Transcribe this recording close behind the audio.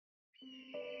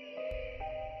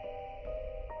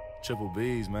Triple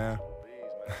B's, man.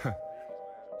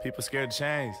 People scared to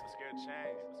change.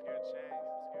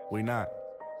 We not.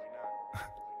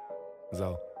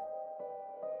 So.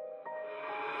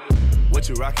 What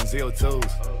you rockin'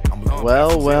 ZO2s? I'm blowing Well,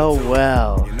 past well, ZO2s.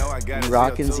 well. You know I got a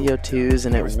Rockin' ZO2. ZO2s,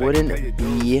 and it wouldn't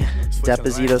be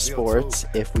Depozito Sports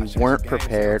if we weren't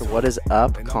prepared. What is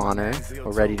up, Connor?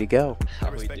 We're ready to go.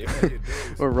 How we do?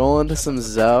 We're rolling to some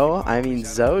Zoe. I mean,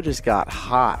 Zoe just got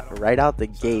hot right out the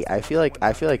gate. I feel like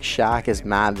Shaq is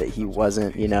mad that he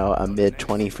wasn't, a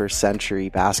mid-21st century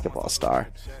basketball star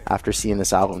after seeing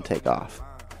this album take off.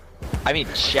 I mean,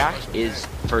 Shaq is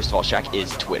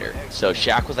Twitter. So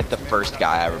Shaq was like the first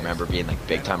guy I remember being like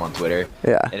big time on Twitter.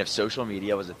 Yeah. And if social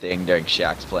media was a thing during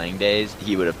Shaq's playing days,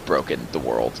 he would have broken the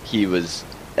world. He was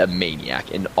a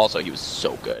maniac, and also he was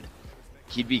so good.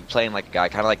 He'd be playing like a guy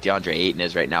kind of like DeAndre Ayton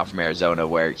is right now from Arizona,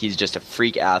 where he's just a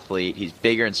freak athlete. He's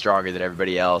bigger and stronger than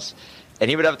everybody else. And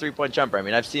he would have a three-point jumper. I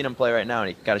mean, I've seen him play right now, and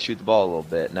he can kind of shoot the ball a little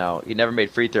bit. Now, he never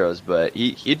made free throws, but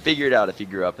he'd figure it out if he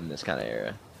grew up in this kind of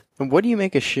era. And what do you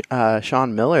make of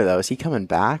Sean Miller, though? Is he coming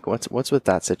back? What's with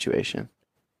that situation?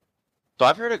 So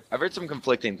I've heard some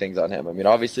conflicting things on him. I mean,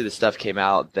 obviously the stuff came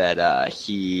out that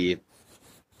he,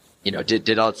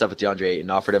 did all that stuff with DeAndre Ayton,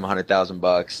 offered him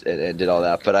 $100,000 and did all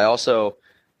that. But I also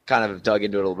kind of dug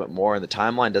into it a little bit more, and the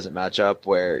timeline doesn't match up.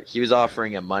 Where he was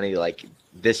offering him money like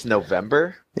this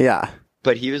November, Yeah.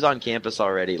 but he was on campus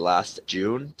already last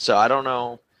June. So I don't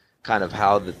know kind of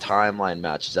how the timeline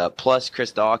matches up. Plus,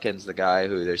 Chris Dawkins, the guy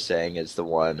who they're saying is the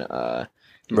one who kind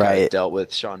of Right. dealt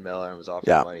with Sean Miller and was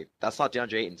offering money. That's not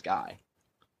DeAndre Ayton's guy.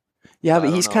 Yeah, I but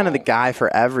don't he's kind of the know. guy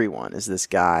for everyone. Is this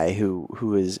guy who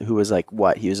was like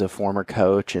what? He was a former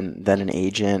coach and then an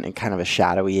agent and kind of a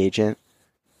shadowy agent.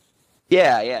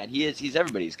 Yeah, and he's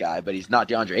everybody's guy, but he's not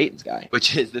DeAndre Ayton's guy,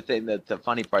 which is the thing that the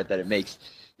funny part that it makes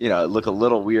it look a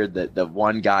little weird that the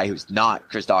one guy who's not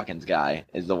Chris Dawkins' guy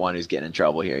is the one who's getting in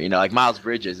trouble here. Like Miles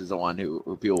Bridges is the one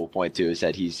who people will point to,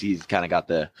 said he's kind of got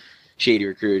the shady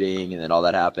recruiting and then all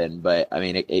that happened. But I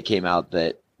mean, it came out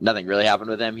that nothing really happened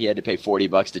with him. He had to pay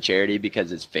 $40 to charity because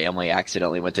his family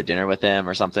accidentally went to dinner with him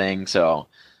or something. So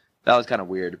that was kind of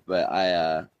weird. But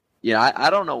I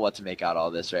don't know what to make out of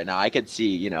all this right now. I could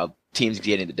see, teams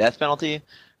getting the death penalty,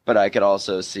 but I could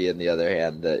also see on the other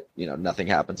hand that, nothing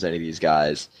happens to any of these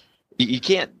guys. You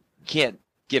can't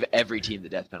give every team the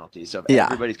death penalty. So if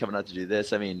everybody's coming out to do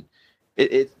this, I mean,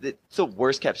 it's the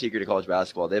worst kept secret of college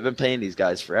basketball. They've been paying these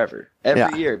guys forever.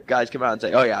 Every year, guys come out and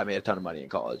say, oh yeah, I made a ton of money in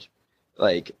college.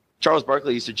 Like Charles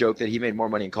Barkley used to joke that he made more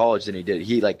money in college than he did.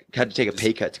 He had to take a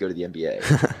pay cut to go to the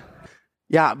NBA.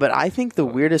 Yeah, but I think the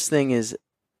weirdest thing is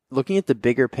looking at the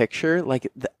bigger picture.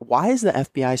 Like, why is the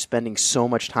FBI spending so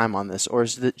much time on this, or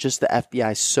is it just the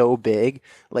FBI so big?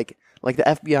 Like the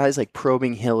FBI is like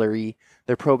probing Hillary,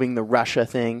 they're probing the Russia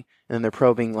thing, and then they're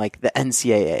probing like the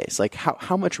NCAAs. Like,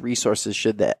 how much resources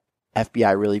should the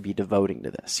FBI really be devoting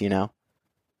to this?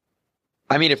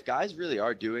 I mean, if guys really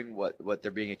are doing what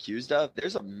they're being accused of,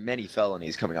 there's many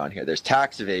felonies coming on here. There's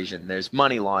tax evasion, there's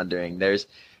money laundering, there's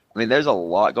a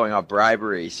lot going on,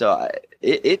 bribery. So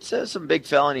it's some big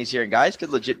felonies here, and guys could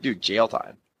legit do jail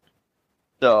time.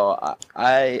 So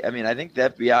I think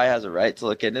the FBI has a right to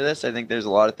look into this. I think there's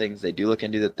a lot of things they do look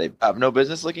into that they have no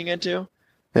business looking into.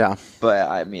 Yeah. But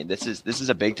I mean, this is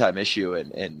a big time issue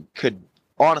and could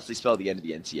honestly spell the end of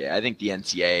the NCAA. I think the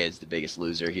NCAA is the biggest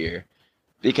loser here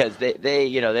because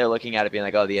they're looking at it being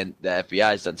like, oh, the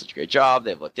FBI has done such a great job.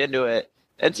 They've looked into it.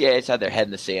 NCAA's had their head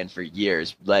in the sand for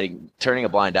years, turning a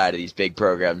blind eye to these big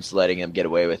programs, letting them get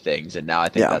away with things, and now I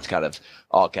think that's kind of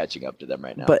all catching up to them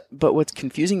right now. But what's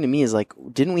confusing to me is, like,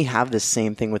 didn't we have this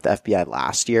same thing with the FBI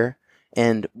last year?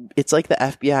 And it's like the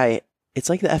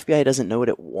FBI doesn't know what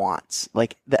it wants.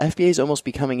 Like, the FBI is almost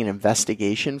becoming an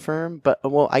investigation firm, but,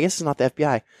 well, I guess it's not the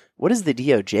FBI. What is the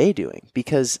DOJ doing?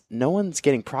 Because no one's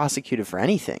getting prosecuted for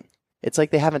anything. It's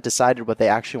like they haven't decided what they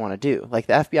actually want to do. Like,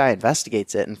 the FBI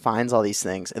investigates it and finds all these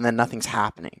things, and then nothing's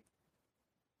happening.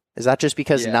 Is that just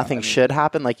because nothing should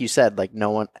happen? Like you said, like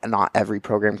not every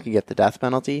program can get the death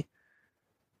penalty.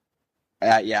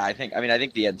 I think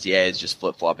the NCAA is just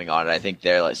flip-flopping on it. I think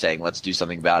they're saying, let's do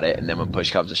something about it, and then when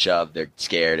push comes to shove, they're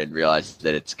scared and realize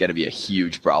that it's going to be a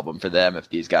huge problem for them if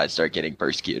these guys start getting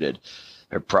persecuted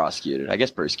or prosecuted. I guess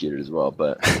persecuted as well,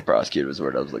 but prosecuted was the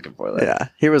word I was looking for. Yeah,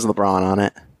 here was LeBron on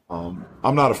it.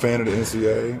 I'm not a fan of the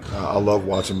NCAA. I love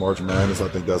watching March Madness. I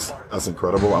think that's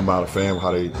incredible. I'm not a fan of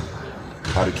how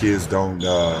the kids don't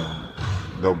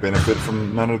benefit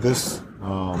from none of this.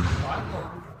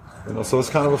 So it's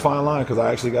kind of a fine line because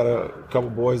I actually got a couple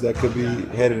boys that could be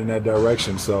headed in that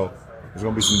direction. So there's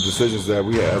going to be some decisions that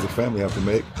we as a family have to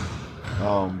make.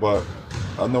 But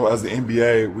I know as the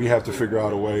NBA, we have to figure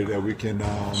out a way that we can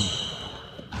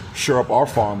shore up our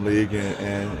farm league,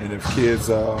 and if kids,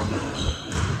 feel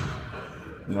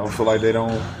like they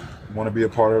don't want to be a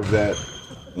part of that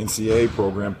NCAA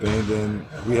program thing, then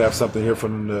we have something here for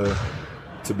them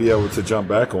to be able to jump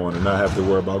back on and not have to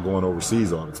worry about going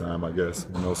overseas all the time, I guess.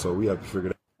 So we have to figure that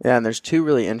out. Yeah, and there's two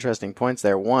really interesting points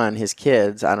there. One, his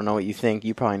kids, I don't know what you think.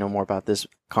 You probably know more about this,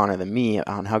 Connor, than me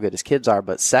on how good his kids are.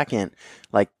 But second,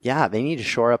 they need to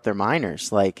shore up their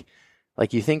minors. Like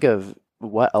you think of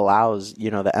what allows,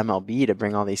 the MLB to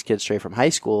bring all these kids straight from high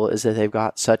school is that they've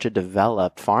got such a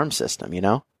developed farm system,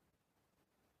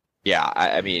 Yeah,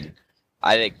 I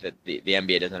think that the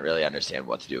NBA doesn't really understand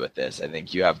what to do with this. I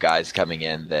think you have guys coming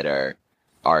in that are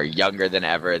younger than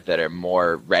ever, that are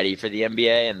more ready for the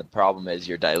NBA, and the problem is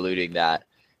you're diluting that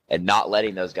and not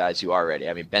letting those guys who are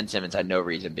ready. Ben Simmons had no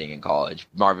reason being in college.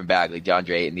 Marvin Bagley,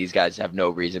 DeAndre Ayton, these guys have no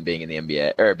reason being in the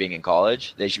NBA or being in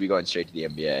college. They should be going straight to the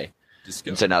NBA.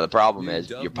 And so now the problem is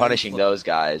you're punishing those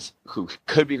guys who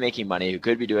could be making money, who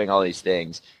could be doing all these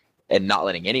things, and not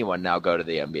letting anyone now go to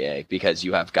the NBA because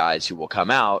you have guys who will come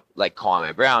out like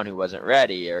Kwame Brown who wasn't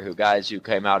ready, or guys who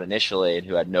came out initially and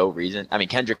who had no reason.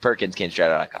 Kendrick Perkins came straight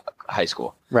out of high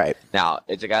school. Right. Now,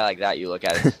 it's a guy like that you look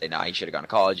at it and say, no, he should have gone to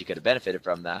college. He could have benefited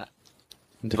from that.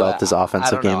 Developed his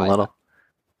offensive game a little.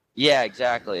 Yeah,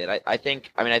 exactly. And I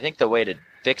think the way to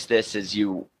fix this is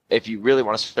if you really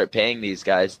want to start paying these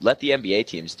guys, let the NBA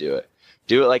teams do it.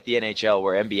 Do it like the NHL,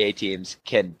 where NBA teams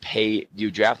can pay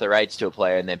you, draft the rights to a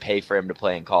player and then pay for him to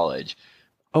play in college.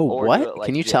 Oh, what?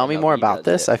 Can you tell me more about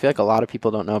this? I feel like a lot of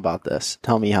people don't know about this.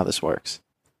 Tell me how this works.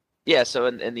 Yeah, so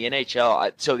in the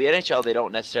NHL, they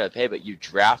don't necessarily pay, but you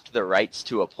draft the rights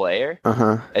to a player.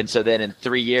 And so then in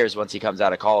 3 years, once he comes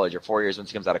out of college, or 4 years once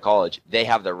he comes out of college, they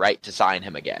have the right to sign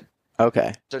him again.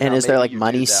 Okay. So and is there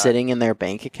money sitting in their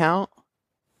bank account?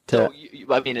 So,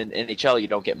 in NHL, you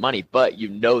don't get money, but you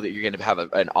know that you're going to have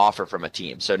an offer from a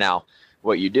team. So now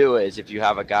what you do is if you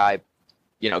have a guy,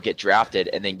 get drafted,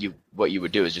 and then what you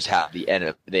would do is just have the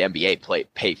NBA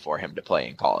pay for him to play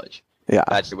in college. Yeah.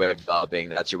 That's your way of developing.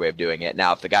 That's your way of doing it.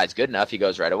 Now, if the guy's good enough, he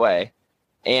goes right away.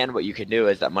 And what you can do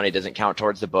is that money doesn't count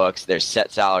towards the books. There's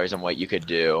set salaries on what you could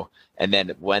do. And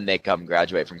then when they come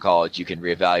graduate from college, you can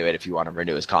reevaluate if you want to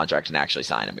renew his contract and actually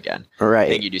sign him again. Right. I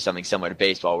think you do something similar to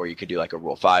baseball where you could do like a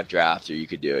Rule 5 draft, or you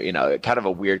could do, kind of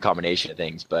a weird combination of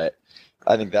things. But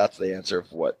I think that's the answer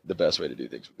of what the best way to do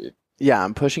things would be. Yeah,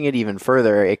 I'm pushing it even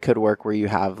further. It could work where you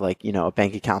have a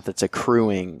bank account that's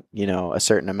accruing, a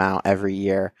certain amount every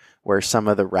year, where some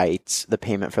of the rights, the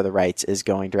payment for the rights is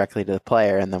going directly to the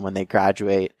player. And then when they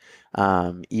graduate,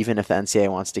 even if the NCAA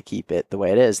wants to keep it the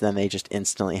way it is, then they just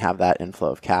instantly have that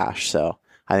inflow of cash. So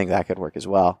I think that could work as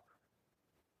well.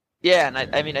 Yeah, and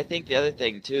I think the other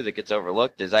thing too that gets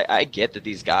overlooked is I get that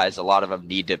these guys, a lot of them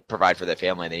need to provide for their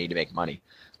family and they need to make money.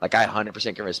 I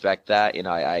 100% can respect that.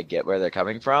 I get where they're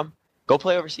coming from. Go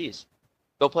play overseas.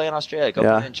 Go play in Australia. Go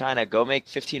play in China. Go make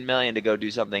 $15 million to go do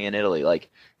something in Italy.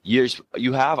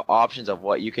 You have options of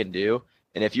what you can do,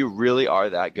 and if you really are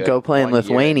that good, go play in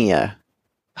Lithuania.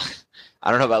 I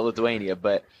don't know about Lithuania,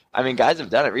 but guys have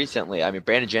done it recently.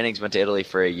 Brandon Jennings went to Italy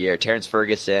for a year. Terrence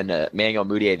Ferguson, Manuel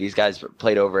Mudiay, these guys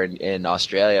played over in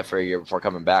Australia for a year before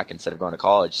coming back instead of going to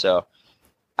college. So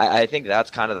I think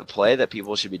that's kind of the play that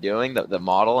people should be doing, the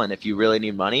model. And if you really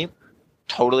need money,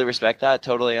 totally respect that,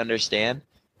 totally understand.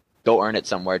 Go earn it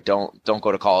somewhere. Don't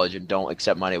go to college and don't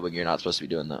accept money when you're not supposed to be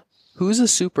doing that. Who's a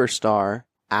superstar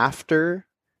after,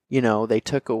 they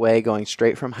took away going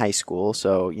straight from high school?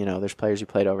 So, there's players who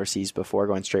played overseas before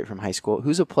going straight from high school.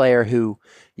 Who's a player who,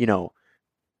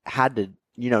 had to,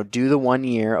 do the 1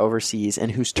 year overseas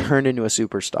and who's turned into a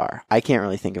superstar? I can't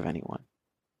really think of anyone.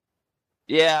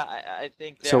 Yeah, I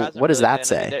think so. What does that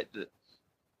say?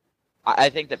 I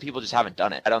think that people just haven't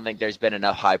done it. I don't think there's been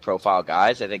enough high-profile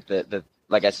guys. I think that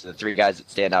like I said, the three guys that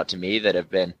stand out to me that have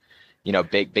been,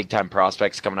 big-time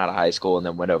prospects coming out of high school and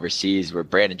then went overseas were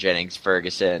Brandon Jennings,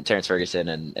 Terrence Ferguson,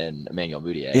 and Emmanuel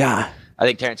Mudiay. Yeah. I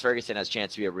think Terrence Ferguson has a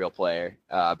chance to be a real player.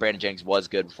 Brandon Jennings was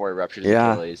good before he ruptured his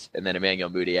Achilles. And then Emmanuel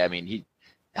Mudiay, he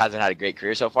hasn't had a great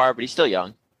career so far, but he's still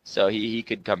young. So he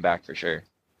could come back for sure.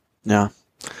 Yeah.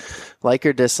 Like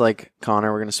or dislike,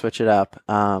 Connor, we're going to switch it up.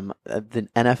 The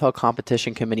NFL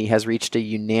Competition Committee has reached a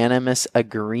unanimous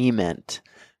agreement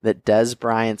that Dez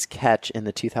Bryant's catch in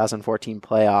the 2014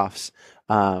 playoffs,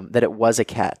 that it was a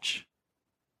catch.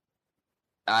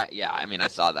 Yeah, I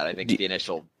saw that. I think the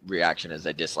initial reaction is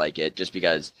I dislike it just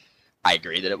because I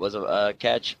agree that it was a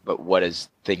catch, but what is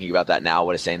thinking about that now,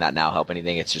 what is saying that now help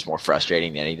anything? It's just more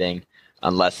frustrating than anything,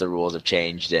 unless the rules have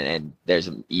changed and there's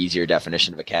an easier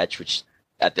definition of a catch, which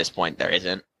at this point there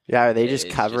isn't. Yeah, are they just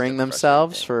It's covering a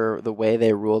themselves frustrating for the way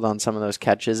they ruled on some of those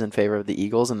catches in favor of the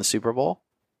Eagles in the Super Bowl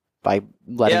by thing.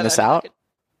 letting Yeah, this I mean, out?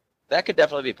 that could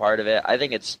definitely be part of it. I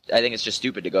think it's just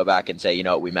stupid to go back and say,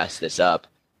 we messed this up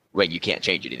when you can't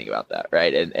change anything about that,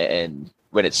 right? And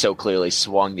when it's so clearly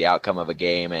swung the outcome of a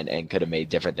game and could have made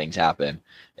different things happen,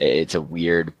 it's a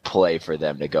weird play for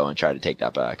them to go and try to take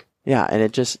that back. Yeah, and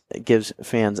it just gives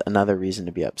fans another reason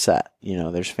to be upset.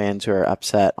 There's fans who are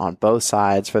upset on both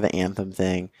sides for the anthem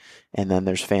thing, and then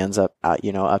there's fans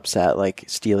upset like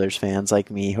Steelers fans like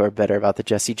me who are bitter about the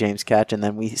Jesse James catch. And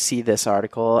then we see this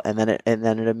article, and then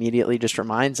it immediately just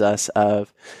reminds us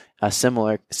of a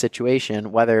similar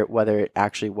situation. Whether it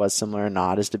actually was similar or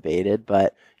not is debated,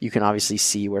 but you can obviously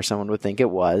see where someone would think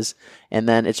it was, and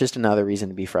then it's just another reason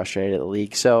to be frustrated at the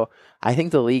league. So I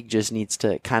think the league just needs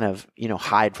to kind of,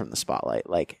 hide from the spotlight.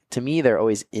 Like, to me, they're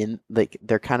always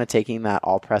they're kind of taking that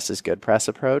all press is good press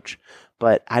approach,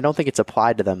 but I don't think it's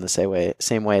applied to them the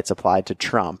same way it's applied to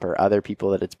Trump or other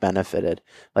people that it's benefited.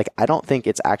 Like, I don't think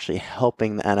it's actually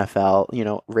helping the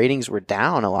NFL. Ratings were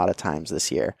down a lot of times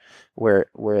this year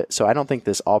so I don't think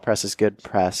this all press is good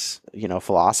press,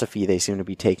 philosophy they seem to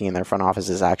be taking in their front office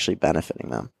is actually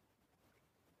benefiting them.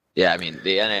 Yeah, I mean,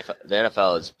 the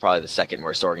NFL is probably the second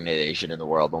worst organization in the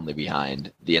world, only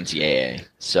behind the NCAA.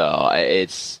 So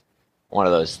it's one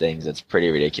of those things that's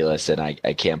pretty ridiculous, and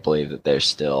I can't believe that they're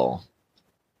still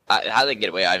how they can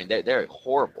get away. I mean, they're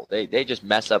horrible. They just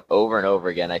mess up over and over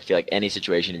again. I feel like any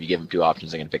situation, if you give them two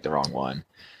options, they're going to pick the wrong one.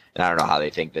 And I don't know how they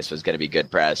think this was going to be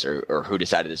good press or who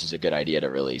decided this was a good idea to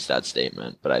release that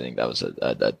statement. But I think that was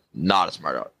a not a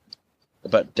smart,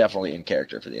 but definitely in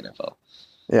character for the NFL.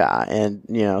 Yeah,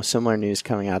 and similar news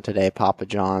coming out today. Papa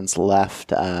John's left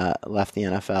the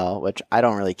NFL, which I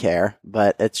don't really care,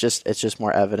 but it's just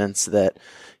more evidence that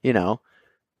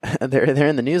they're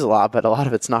in the news a lot, but a lot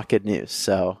of it's not good news.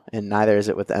 So, and neither is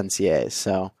it with the NCAAs.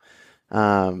 So,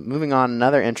 moving on,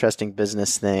 another interesting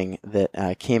business thing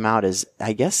that came out is,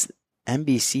 I guess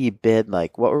NBC bid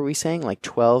what were we saying,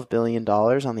 $12 billion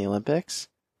on the Olympics?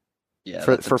 Yeah,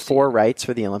 for 4 rights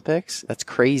for the Olympics. That's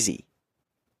crazy.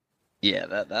 Yeah,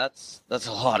 that's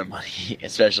a lot of money,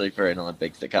 especially for an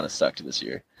Olympics that kind of sucked this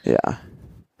year. Yeah.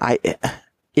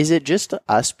 Is it just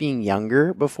us being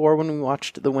younger before when we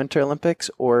watched the Winter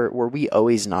Olympics, or were we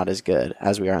always not as good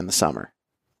as we are in the summer?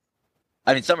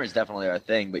 I mean, summer is definitely our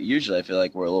thing, but usually I feel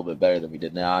like we're a little bit better than we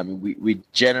did now. I mean, we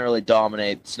generally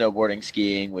dominate snowboarding,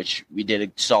 skiing, which we did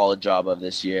a solid job of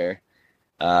this year.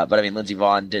 But I mean, Lindsey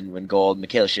Vonn didn't win gold.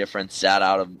 Michaela Schifrin sat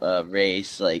out of a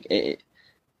race.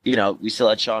 We still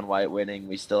had Shaun White winning.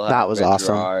 We still had that was Brett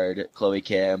awesome. Gerard, Chloe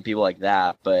Kim, people like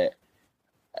that. But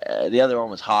the other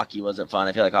one was hockey. Wasn't fun.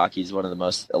 I feel like hockey is one of the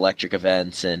most electric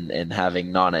events, and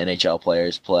having non-NHL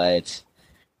players play,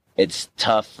 it's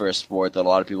tough for a sport that a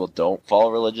lot of people don't follow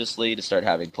religiously to start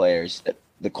having players that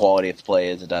the quality of the play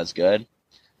isn't as good.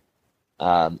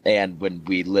 And when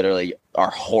we literally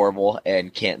are horrible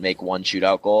and can't make one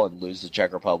shootout goal and lose to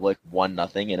Czech Republic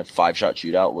 1-0 in a 5-shot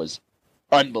shootout was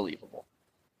unbelievable.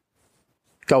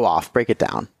 Go off, break it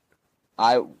down.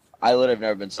 I literally have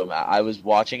never been so mad. I was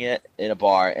watching it in a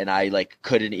bar, and I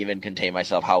couldn't even contain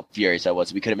myself how furious I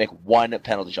was. We couldn't make one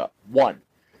penalty shot. One.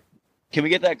 Can we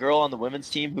get that girl on the women's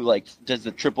team who does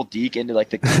the triple deke into the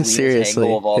cleanest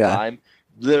angle of all time?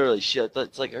 Literally, shit.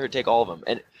 It's like her take all of them,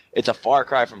 and it's a far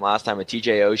cry from last time when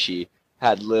TJ Oshie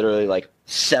had literally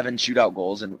 7 shootout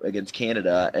goals against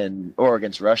Canada or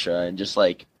against Russia, and just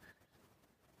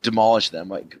demolish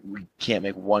them. We can't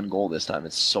make one goal this time.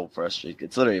 It's so frustrating.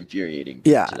 It's literally infuriating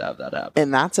to have that happen.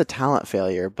 And that's a talent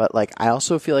failure. But I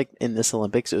also feel like in this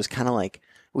Olympics, it was kind of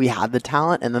we had the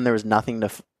talent and then there was nothing to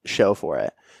show for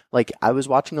it. I was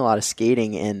watching a lot of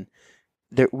skating, and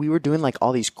we were doing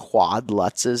all these quad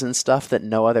lutzes and stuff that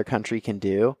no other country can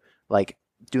do.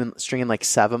 Stringing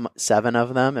seven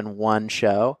of them in one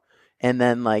show. And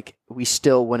then we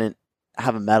still wouldn't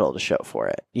have a medal to show for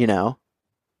it,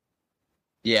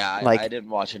 Yeah, I didn't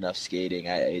watch enough skating.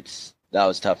 That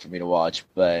was tough for me to watch,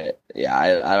 but yeah,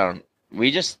 I don't.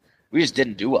 We just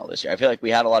didn't do well this year. I feel like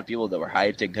we had a lot of people that were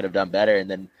hyped and could have done better,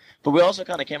 but we also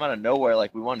kind of came out of nowhere.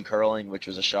 We won curling, which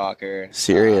was a shocker.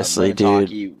 Seriously, dude.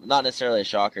 Hockey, not necessarily a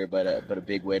shocker, but a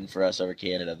big win for us over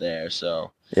Canada there.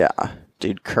 So yeah,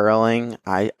 dude, curling.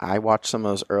 I watched some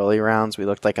of those early rounds. We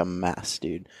looked like a mess,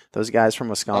 dude. Those guys from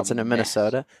Wisconsin and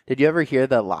Minnesota. Did you ever hear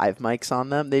the live mics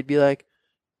on them? They'd be like,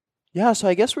 yeah, so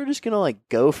I guess we're just going to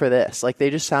go for this. They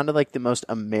just sounded like the most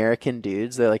American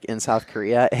dudes. They're in South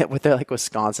Korea with their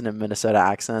Wisconsin and Minnesota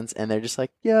accents. And they're just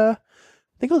yeah,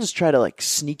 I think I'll just try to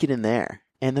sneak it in there.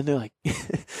 And then they're like,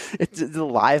 the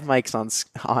live mics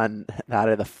on that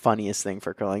are the funniest thing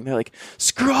for curling. They're like,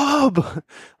 scrub!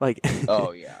 Like,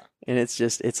 Oh, yeah. and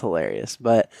it's hilarious.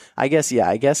 But I guess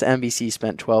NBC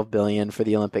spent $12 billion for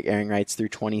the Olympic airing rights through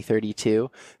 2032.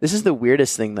 This is the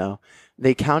weirdest thing, though.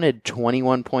 They counted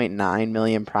 21.9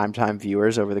 million primetime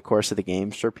viewers over the course of the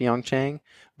games for Pyeongchang,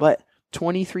 but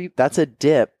that's a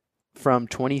dip from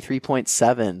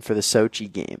 23.7 for the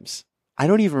Sochi games. I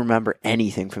don't even remember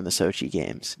anything from the Sochi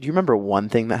games. Do you remember one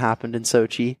thing that happened in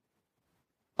Sochi?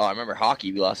 Oh, I remember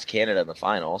hockey. We lost to Canada in the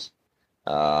finals.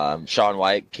 Sean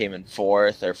White came in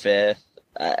 4th or 5th.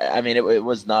 I mean, it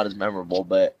was not as memorable,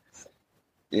 but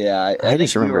yeah, I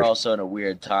think we were also in a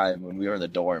weird time when we were in the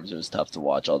dorms. It was tough to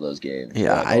watch all those games.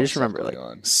 Yeah, I just remember like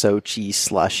Sochi,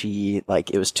 slushy,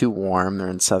 like it was too warm. They're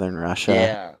in southern Russia.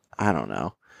 Yeah. I don't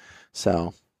know.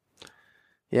 So,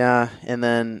 yeah, and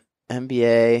then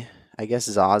NBA, I guess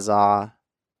Zaza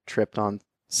tripped on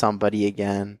somebody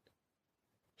again.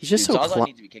 He's just Zaza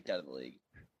needs to be kicked out of the league.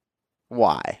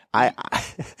 Why? I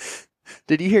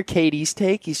did you hear KD's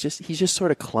take? He's just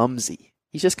sort of clumsy.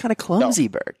 He's just kind of clumsy,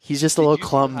 Berg. He's just a little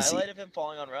clumsy. Did you see the highlight of him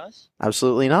falling on Russ?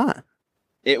 Absolutely not.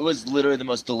 It was literally the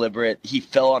most deliberate. He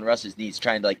fell on Russ's knees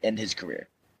trying to like end his career.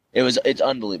 It's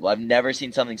unbelievable. I've never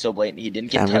seen something so blatant. He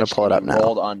didn't get touched. I'm gonna pull it up now.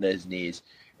 Rolled onto his knees.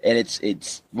 And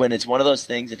it's when it's one of those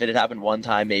things, if it had happened one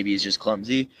time, maybe he's just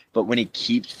clumsy. But when he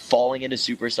keeps falling into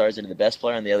superstars, into the best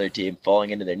player on the other team, falling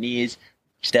into their knees,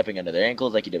 stepping under their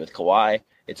ankles like he did with Kawhi,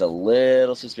 it's a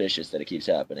little suspicious that it keeps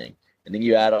happening. And then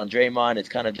you add on Draymond, it's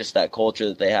kind of just that culture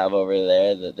that they have over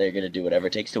there that they're going to do whatever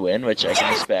it takes to win, which I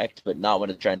can respect, but not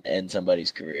when it's trying to end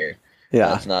somebody's career. Yeah.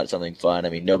 That's not something fun. I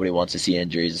mean, nobody wants to see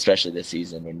injuries, especially this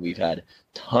season when we've had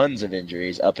tons of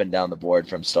injuries up and down the board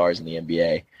from stars in the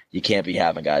NBA. You can't be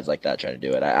having guys like that trying to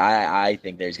do it. I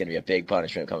think there's going to be a big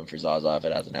punishment coming for Zaza if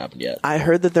it hasn't happened yet. I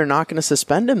heard that they're not going to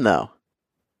suspend him, though.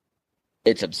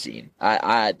 It's obscene.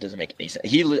 It doesn't make any sense.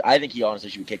 I think he honestly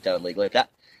should be kicked out of the league like that.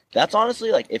 That's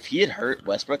honestly like if he had hurt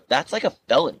Westbrook, that's like a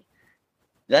felony.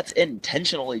 That's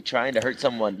intentionally trying to hurt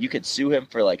someone. You could sue him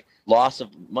for like loss of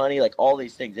money, like all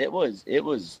these things. It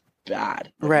was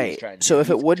bad. Right. So if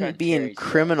it wouldn't be in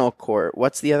criminal court,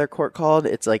 what's the other court called?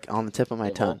 It's like on the tip of my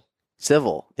tongue.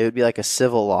 Civil. It would be like a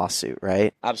civil lawsuit,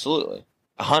 right? Absolutely.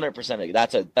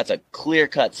 100%. That's a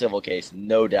clear-cut civil case,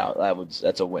 no doubt.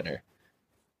 That's a winner.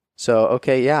 So,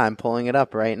 okay, yeah, I'm pulling it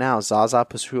up right now. Zaza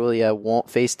Pachulia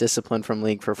won't face discipline from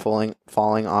league for falling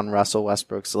on Russell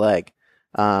Westbrook's leg.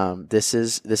 This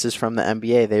is from the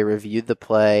NBA. They reviewed the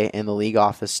play, and the league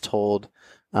office told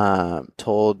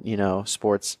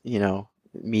sports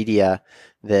media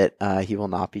that he will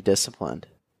not be disciplined.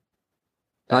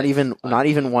 Not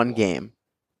even one game.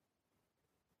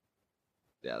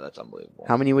 Yeah, that's unbelievable.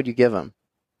 How many would you give him?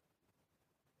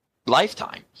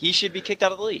 Lifetime. He should be kicked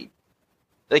out of the league.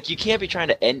 Like, you can't be trying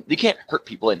to you can't hurt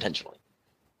people intentionally.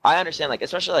 I understand, like,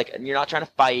 especially, like, you're not trying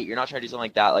to fight, you're not trying to do something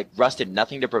like that. Like, Russ did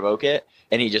nothing to provoke it,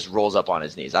 and he just rolls up on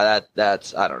his knees.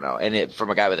 That's I don't know. And from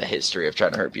a guy with a history of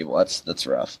trying to hurt people, that's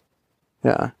rough.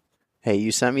 Yeah. Hey,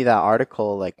 you sent me that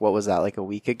article, like, what was that, like a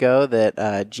week ago,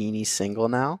 that Jeannie's single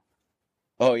now?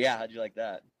 Oh, yeah. How'd you like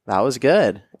that? That was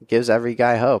good. It gives every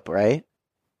guy hope, right?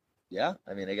 Yeah.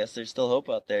 I mean, I guess there's still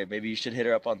hope out there. Maybe you should hit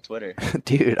her up on Twitter.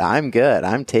 Dude, I'm good.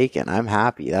 I'm taken. I'm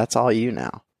happy. That's all you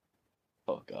now.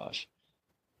 Oh, gosh.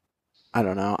 I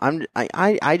don't know.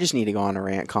 I just need to go on a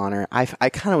rant, Connor. I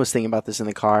kind of was thinking about this in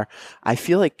the car. I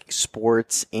feel like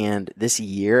sports and this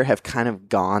year have kind of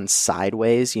gone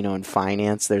sideways. In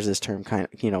finance, there's this term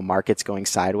markets going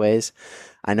sideways.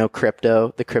 I know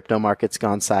the crypto market's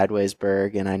gone sideways,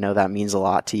 Berg, and I know that means a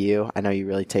lot to you. I know you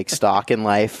really take stock in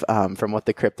life from what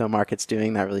the crypto market's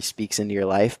doing. That really speaks into your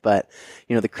life. But,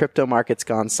 the crypto market's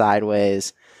gone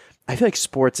sideways. I feel like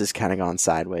sports has kind of gone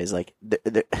sideways. Like,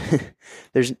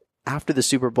 there's after the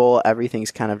Super Bowl,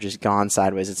 everything's kind of just gone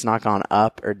sideways. It's not gone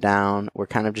up or down. We're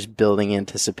kind of just building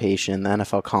anticipation. The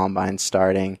NFL Combine's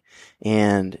starting.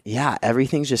 And, yeah,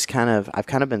 everything's just I've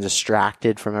kind of been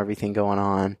distracted from everything going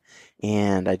on.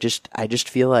 And I just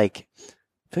feel like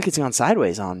it's gone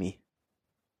sideways on me.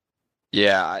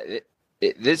 Yeah,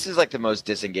 this is like the most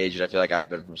disengaged I feel like I've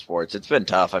been from sports. It's been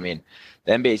tough. I mean,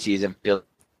 the NBA season feels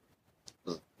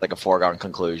like a foregone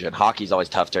conclusion. Hockey's always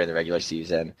tough during the regular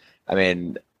season. I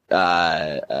mean,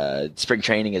 spring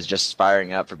training is just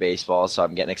firing up for baseball, so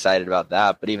I'm getting excited about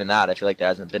that. But even that, I feel like there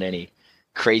hasn't been any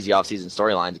crazy offseason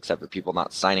storylines except for people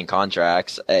not signing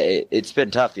contracts. It's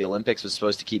been tough. The Olympics was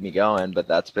supposed to keep me going, but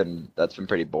that's been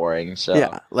pretty boring. So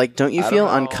yeah, like don't you feel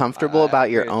uncomfortable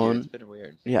about your own? It's been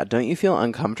weird. Yeah, don't you feel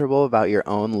uncomfortable about your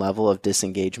own level of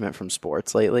disengagement from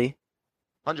sports lately?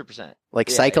 100%. Like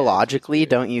Yeah, psychologically, it's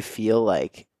don't you feel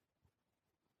like,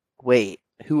 wait,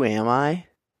 who am I?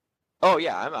 Oh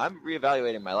yeah, I'm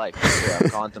reevaluating my life. For sure. I'm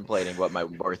contemplating what my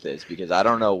worth is because I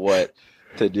don't know what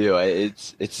to do.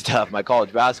 It's tough. My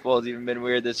college basketball has even been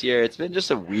weird this year. It's been just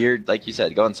a weird, like you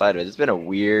said, going sideways. It's been a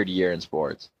weird year in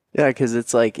sports. Yeah, because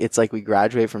it's like we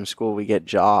graduate from school, we get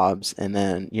jobs, and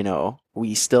then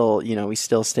we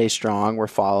still stay strong. We're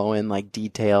following like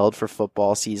detailed for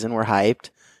football season. We're hyped.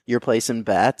 You're placing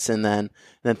bets, and then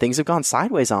things have gone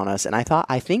sideways on us. And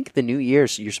I think the New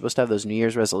Year's, you're supposed to have those New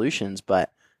Year's resolutions,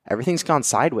 but everything's gone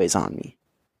sideways on me.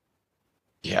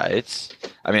 Yeah, I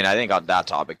think on that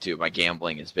topic too, my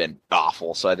gambling has been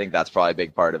awful. So I think that's probably a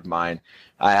big part of mine.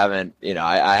 I haven't,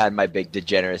 I had my big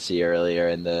degeneracy earlier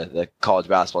in the college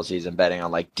basketball season betting on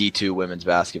like D2 women's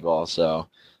basketball. So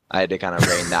I had to kind of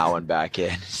rein that one back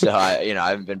in. So I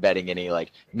haven't been betting any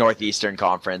like Northeastern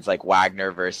Conference, like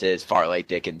Wagner versus Far Lake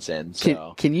Dickinson.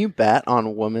 So can you bet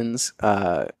on women's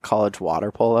college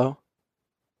water polo?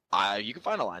 You can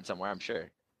find a line somewhere, I'm sure.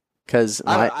 Because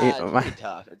it's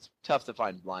tough. It's tough to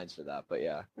find lines for that, but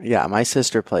yeah. Yeah, my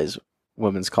sister plays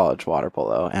women's college water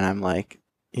polo, and I'm like,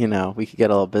 we could get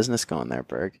a little business going there,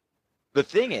 Berg. The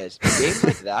thing is, games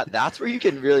like that, that's where you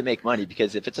can really make money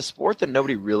because if it's a sport that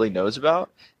nobody really knows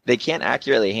about, they can't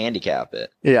accurately handicap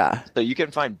it. Yeah. So you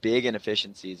can find big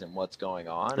inefficiencies in what's going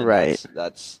on. And right.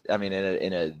 That's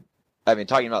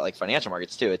talking about like financial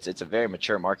markets too. It's a very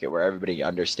mature market where everybody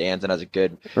understands and has a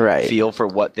good feel for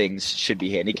what things should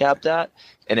be handicapped at.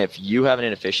 And if you have an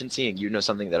inefficiency and you know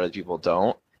something that other people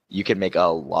don't, you can make a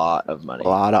lot of money. A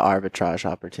lot of arbitrage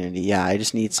opportunity. Yeah, I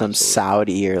just need some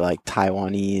Saudi or like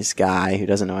Taiwanese guy who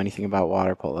doesn't know anything about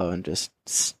water polo and just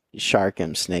shark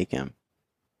him, snake him.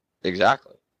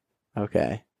 Exactly.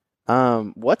 Okay.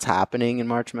 What's happening in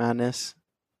March Madness?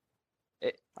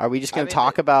 Are we just going to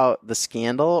talk about the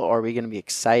scandal, or are we going to be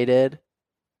excited?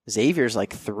 Xavier's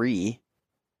like 3.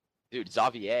 Dude,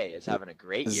 Xavier is having a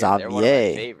great year. Xavier. They're one of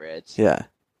my favorites. Yeah.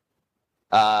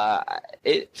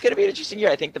 It's going to be an interesting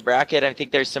year. I think the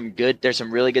bracket, there's some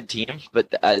really good teams,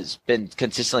 but as been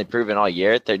consistently proven all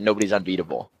year, nobody's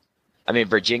unbeatable.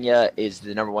 Virginia is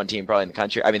the number 1 team probably in the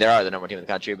country. They are the number 1 team in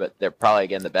the country, but they're probably,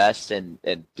 again, the best and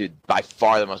dude, by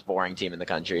far the most boring team in the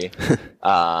country.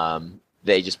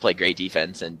 They just play great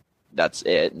defense, and that's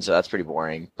it. And so that's pretty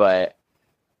boring. But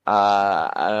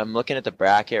I'm looking at the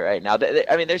bracket right now.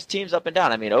 There's teams up and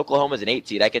down. Oklahoma's an 8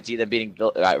 seed. I could see them beating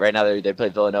right now. They play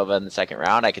Villanova in the second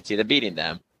round. I could see them beating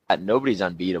them. Nobody's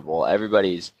unbeatable.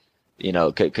 Everybody's,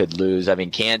 could lose.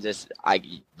 Kansas,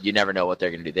 you never know what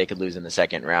they're going to do. They could lose in the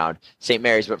second round. St.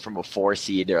 Mary's went from a 4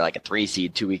 seed, they're like a 3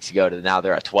 seed 2 weeks ago, to now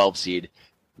they're a 12 seed.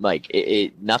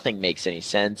 Nothing makes any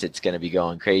sense. It's going to be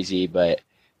going crazy, but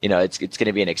it's going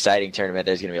to be an exciting tournament.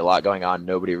 There's going to be a lot going on.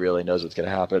 Nobody really knows what's going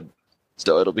to happen.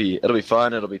 So it'll be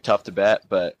fun. It'll be tough to bet,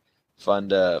 but fun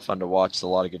to watch. It's a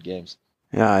lot of good games.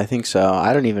 Yeah, I think so.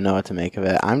 I don't even know what to make of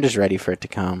it. I'm just ready for it to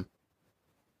come.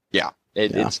 Yeah,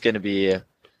 it's going to be.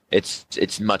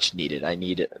 It's much needed. I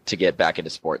need to get back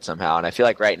into sports somehow, and I feel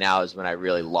like right now is when I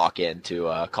really lock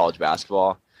into college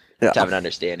basketball. To have an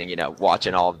understanding.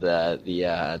 Watching all of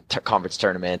the conference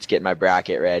tournaments, getting my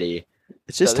bracket ready.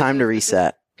 It's just time to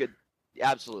reset. Good,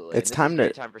 absolutely. It's time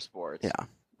for sports. Yeah.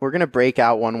 We're going to break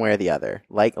out one way or the other.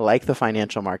 Like the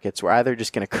financial markets, we're either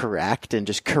just going to correct and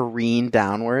just careen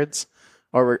downwards,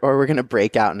 or we're going to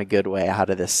break out in a good way out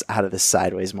of this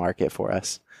sideways market for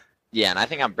us. Yeah, and I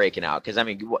think I'm breaking out because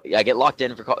I get locked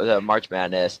in for March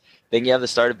Madness. Then you have the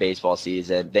start of baseball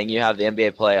season. Then you have the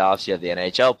NBA playoffs. You have the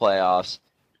NHL playoffs,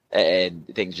 and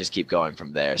things just keep going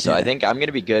from there. So I think I'm going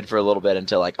to be good for a little bit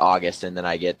until like August, and then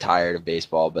I get tired of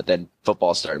baseball. But then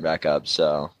football's starting back up.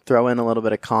 So throw in a little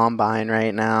bit of combine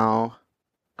right now,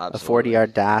 absolutely. A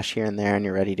 40-yard dash here and there, and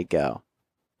you're ready to go.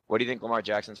 What do you think Lamar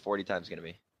Jackson's 40 times going to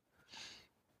be?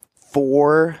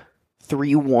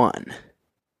 4.31.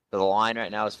 So the line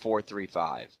right now is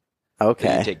 4.35.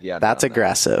 Okay, that's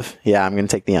aggressive. Yeah, I'm going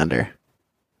to take the under.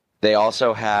 They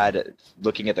also had,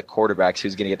 looking at the quarterbacks,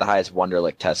 who's going to get the highest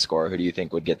Wonderlic test score? Who do you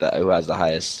think would get that? Who has the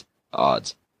highest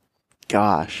odds?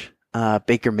 Gosh,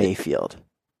 Baker Mayfield.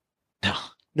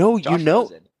 No,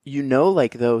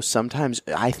 like though sometimes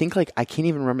I think like I can't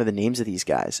even remember the names of these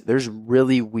guys. There's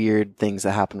really weird things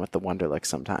that happen with the Wonderlic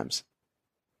sometimes.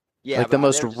 Yeah, like the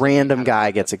most random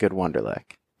guy gets a good Wonderlic.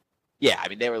 Yeah,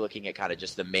 they were looking at kind of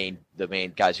just the main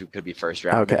guys who could be first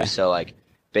rounders. Okay. So like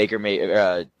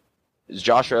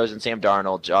Josh Rosen, Sam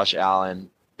Darnold, Josh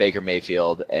Allen, Baker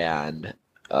Mayfield, and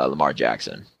Lamar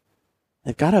Jackson.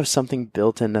 They've got to have something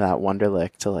built into that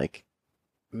Wonderlic to like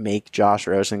make Josh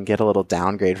Rosen get a little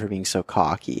downgrade for being so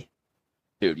cocky.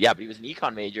 Dude, yeah, but he was an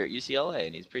econ major at UCLA,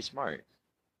 and he's pretty smart.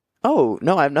 Oh,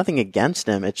 no, I have nothing against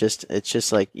him. It's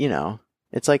just like,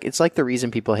 it's like the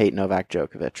reason people hate Novak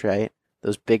Djokovic, right?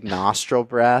 Those big nostril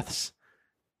breaths,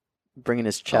 bringing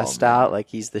his chest out like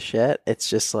he's the shit. It's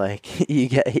just like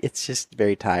it's just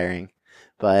very tiring.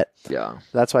 But Yeah,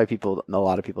 that's why a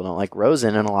lot of people don't like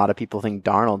Rosen, and a lot of people think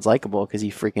Darnold's likable because he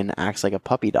freaking acts like a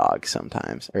puppy dog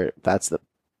sometimes, or that's the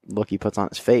look he puts on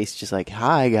his face, just like,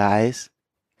 "Hi guys,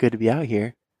 good to be out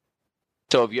here."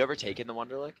 So have you ever taken the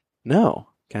Wonderlic? No,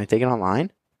 can I take it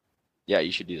online? Yeah,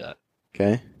 you should do that.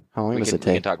 Okay, how long does it We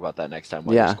take? can talk about that next time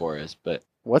what your score is. But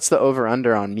What's the over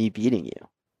under on me beating you?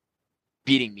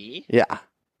 beating me? Yeah,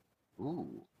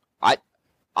 Ooh,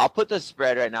 I'll put the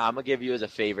spread right now. I'm gonna give you as a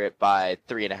favorite by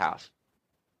 3.5.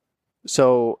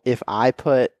 so if I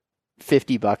put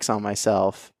 $50 on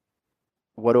myself,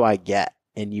 what do I get?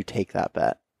 And you take that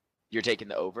bet. You're taking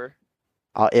the over.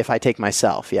 If I take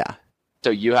myself, yeah. So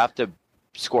you have to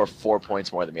score 4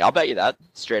 points more than me. I'll bet you that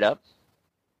straight up.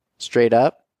 Straight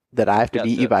up, that I have to Yeah,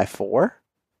 beat you by 4?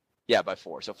 Yeah, by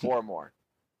 4. So 4 more.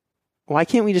 Why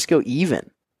can't we just go even?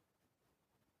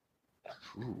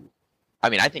 Ooh. I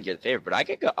mean, I think you're the favorite,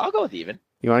 but I'll go with even.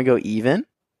 You want to go even?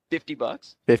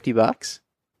 $50. $50?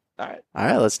 All right, All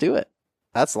right, let's do it.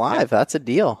 That's live. Yeah. That's a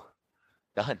deal.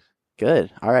 done.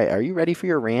 Good. All right, are you ready for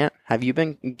your rant? Have you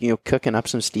been, cooking up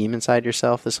some steam inside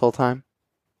yourself this whole time?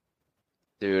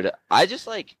 Dude, I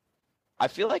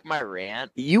feel like my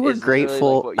rant. You were is literally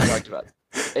grateful. like what you talked about.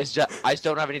 I just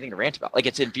don't have anything to rant about. Like,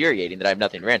 it's infuriating that I have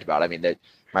nothing to rant about. I mean, that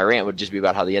my rant would just be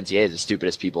about how the NCAA is the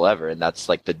stupidest people ever, and that's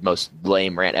like the most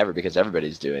lame rant ever because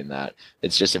everybody's doing that.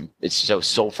 It's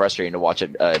so frustrating to watch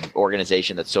an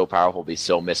organization that's so powerful be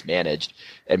so mismanaged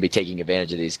and be taking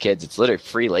advantage of these kids. It's literally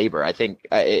free labor. I think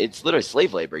it's literally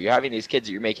slave labor. You're having these kids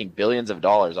that you're making billions of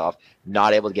dollars off,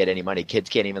 not able to get any money. Kids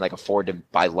can't even afford to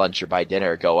buy lunch or buy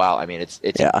dinner or go out. I mean, it's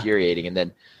infuriating. And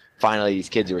then finally, these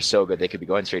kids who are so good they could be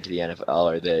going straight to the NFL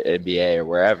or the NBA or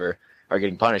wherever are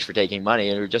getting punished for taking money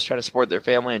and are just trying to support their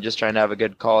family and just trying to have a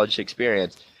good college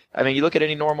experience. I mean, you look at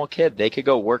any normal kid, they could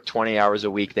go work 20 hours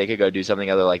a week. They could go do something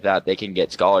other like that. They can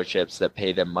get scholarships that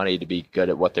pay them money to be good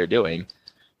at what they're doing.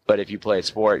 But if you play a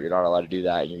sport, you're not allowed to do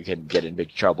that, and you can get in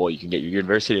big trouble. You can get your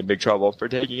university in big trouble for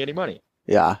taking any money.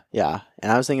 Yeah.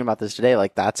 And I was thinking about this today.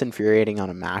 Like, that's infuriating on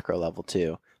a macro level,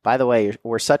 too. By the way,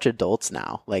 we're such adults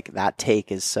now. Like, that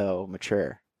take is so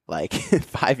mature. Like,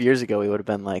 5 years ago, we would have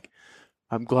been like,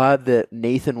 I'm glad that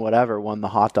Nathan whatever won the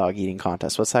hot dog eating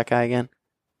contest. What's that guy again?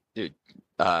 Dude,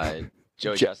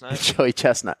 Joey Chestnut? Joey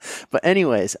Chestnut. But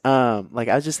anyways, I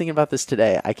was just thinking about this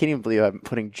today. I can't even believe I'm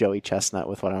putting Joey Chestnut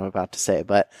with what I'm about to say.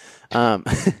 But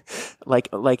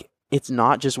it's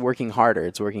not just working harder,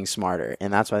 it's working smarter.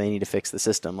 And that's why they need to fix the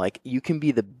system. Like, you can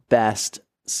be the best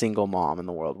single mom in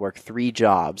the world, work 3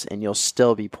 jobs, and you'll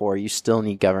still be poor. You still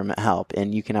need government help,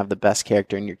 and you can have the best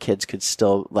character, and your kids could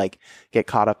still get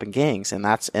caught up in gangs. And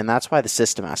that's why the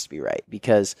system has to be right,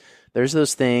 because there's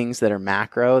those things that are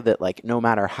macro that no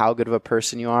matter how good of a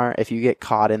person you are, if you get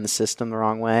caught in the system the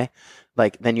wrong way,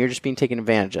 then you're just being taken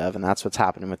advantage of, and that's what's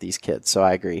happening with these kids. So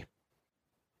I agree.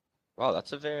 Wow,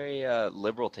 that's a very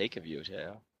liberal take of you,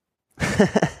 Teo.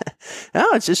 No,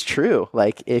 it's just true.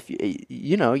 Like, if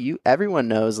everyone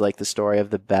knows the story of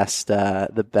the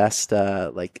best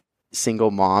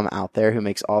single mom out there who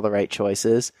makes all the right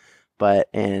choices,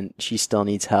 and she still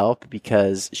needs help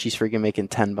because she's freaking making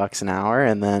 $10 an hour,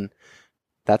 and then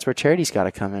that's where charity's got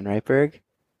to come in, right, Berg?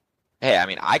 Hey, I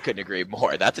mean, I couldn't agree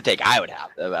more. That's a take I would have.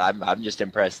 I'm just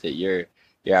impressed that you're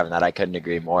having that. I couldn't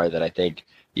agree more. That I think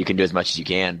you can do as much as you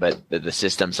can, but the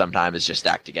system sometimes is just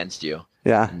stacked against you.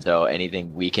 Yeah. And so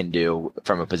anything we can do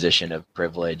from a position of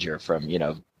privilege or from,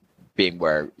 being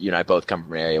where you and I both come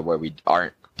from an area where we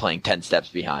aren't playing 10 steps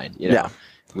behind,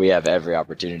 we have every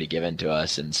opportunity given to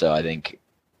us. And so I think,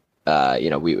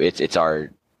 it's our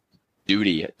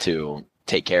duty to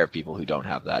take care of people who don't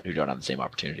have that, who don't have the same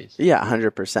opportunities. Yeah,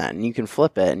 100%. And you can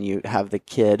flip it, and you have the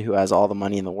kid who has all the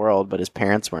money in the world, but his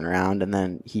parents weren't around, and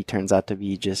then he turns out to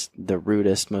be just the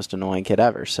rudest, most annoying kid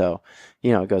ever. So,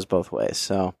 it goes both ways.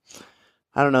 So,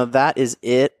 I don't know. That is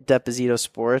it. Depozito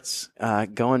Sports,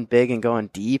 going big and going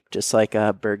deep, just like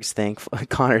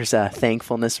Connor's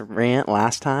thankfulness rant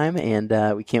last time,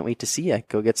 and we can't wait to see you.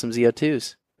 Go get some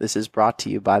ZO2s. This is brought to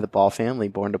you by the Ball family,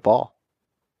 born to ball.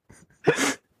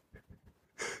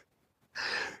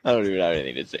 I don't even have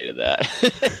anything to say to that.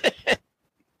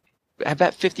 I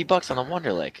bet $50 on a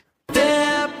Wonderlic.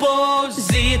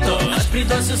 Depozito,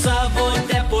 asprintoso sabor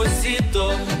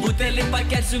Depozito, butelį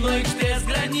pakelsiu nuo aikštės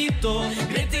granito,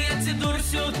 greitai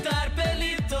atsidursiu tarp